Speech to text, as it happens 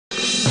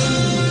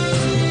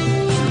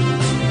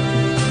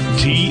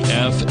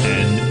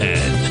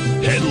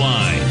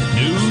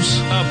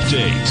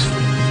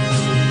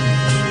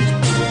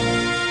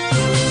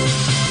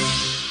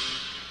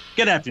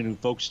Good afternoon,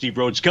 folks. Steve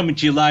Rhodes coming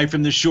to you live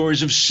from the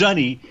shores of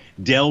sunny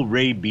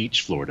Delray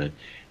Beach, Florida.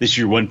 This is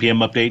your 1 p.m.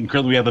 update, and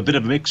currently we have a bit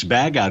of a mixed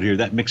bag out here.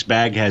 That mixed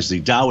bag has the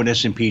Dow and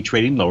S&P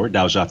trading lower.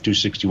 Dow's off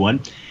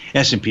 261.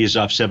 S&P is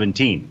off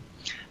 17.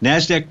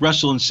 NASDAQ,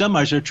 Russell, and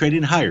semis are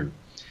trading higher.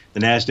 The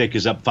NASDAQ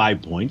is up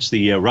 5 points.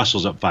 The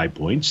Russell's up 5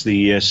 points.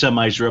 The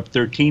semis are up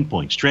 13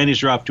 points.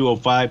 Trannies are off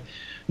 205.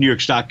 New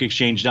York Stock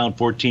Exchange down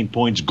 14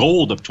 points.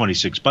 Gold up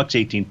 26 bucks,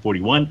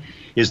 18.41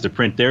 is the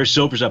print there.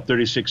 Silver's up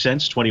 36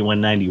 cents,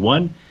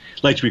 21.91.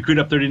 Lights Crude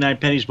up 39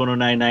 pennies,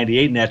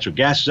 109.98. Natural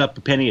gas is up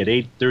a penny at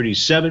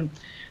 8.37.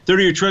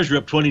 30-year Treasury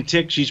up 20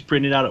 ticks. She's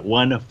printed out at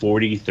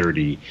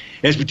 140.30.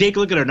 As we take a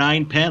look at our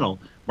 9-panel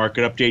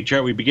market update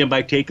chart, we begin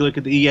by taking a look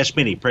at the ES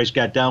Mini. Price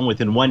got down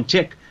within 1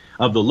 tick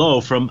of the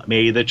low from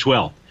May the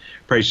 12th.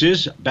 Price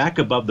is back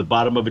above the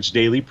bottom of its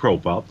daily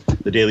profile.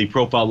 The daily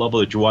profile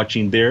level that you're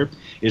watching there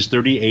is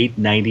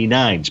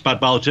 38.99. Spot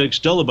volatility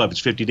still above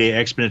its 50-day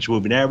exponential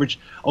moving average,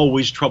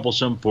 always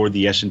troublesome for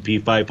the S&P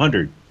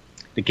 500.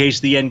 The case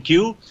of the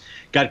NQ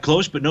got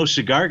close but no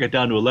cigar, got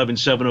down to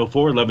 11.704.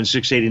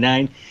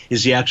 11.689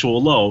 is the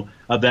actual low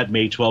of that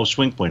May 12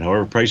 swing point.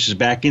 However, price is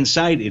back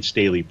inside its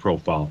daily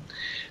profile.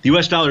 The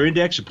U.S. dollar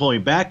index is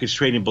pulling back. It's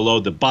trading below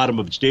the bottom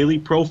of its daily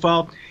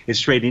profile. It's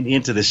trading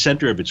into the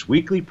center of its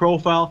weekly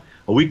profile.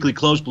 A weekly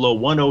close below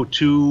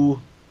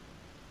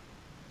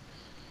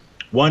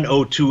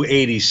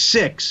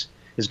 102.86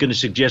 is going to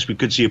suggest we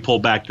could see a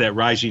pullback to that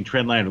rising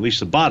trend line, or at least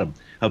the bottom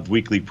of the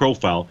weekly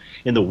profile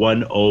in the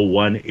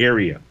 101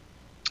 area.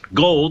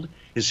 Gold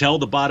has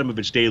held the bottom of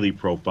its daily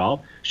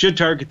profile. Should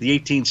target the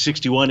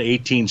 1861 to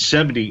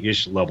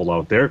 1870-ish level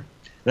out there.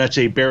 That's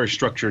a bearish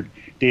structured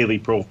daily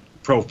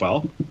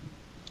profile.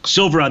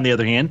 Silver, on the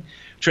other hand,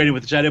 trading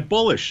with a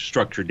bullish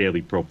structured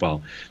daily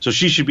profile. So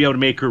she should be able to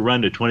make her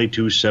run to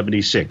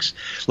 22.76.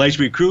 Light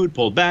Crude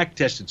pulled back,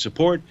 tested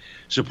support.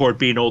 Support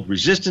being old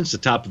resistance, the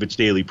top of its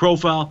daily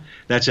profile.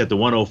 That's at the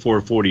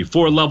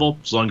 104.44 level.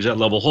 As long as that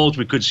level holds,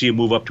 we could see a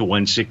move up to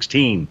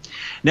 116.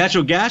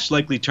 Natural gas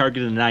likely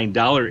targeting the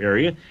 $9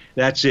 area.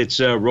 That's its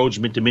Rhodes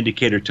Minimum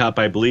Indicator top,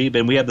 I believe.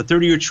 And we have the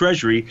 30-year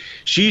Treasury.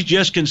 She's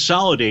just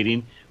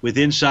consolidating with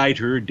inside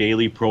her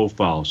daily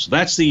profile. So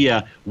that's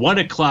the 1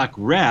 o'clock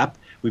wrap.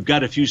 We've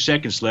got a few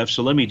seconds left,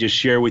 so let me just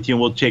share with you,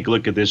 and we'll take a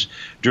look at this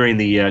during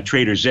the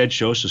Trader's Edge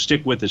show, so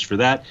stick with us for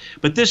that.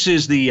 But this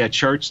is the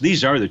charts.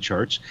 These are the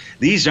charts.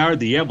 These are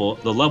the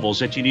levels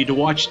that you need to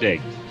watch today.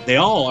 They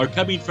all are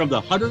coming from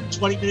the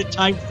 120-minute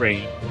time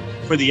frame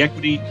for the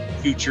Equity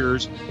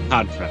Futures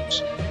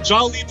Contracts. So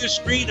I'll leave this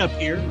screen up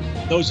here.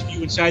 Those of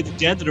you inside the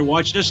den that are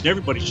watching us, and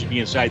everybody should be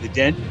inside the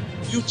den,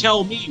 you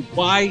tell me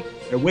why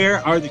and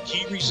where are the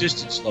key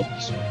resistance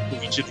levels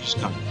for each of these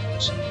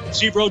contracts.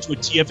 Steve Rhodes with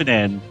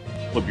TFNN.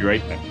 We'll be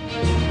right back.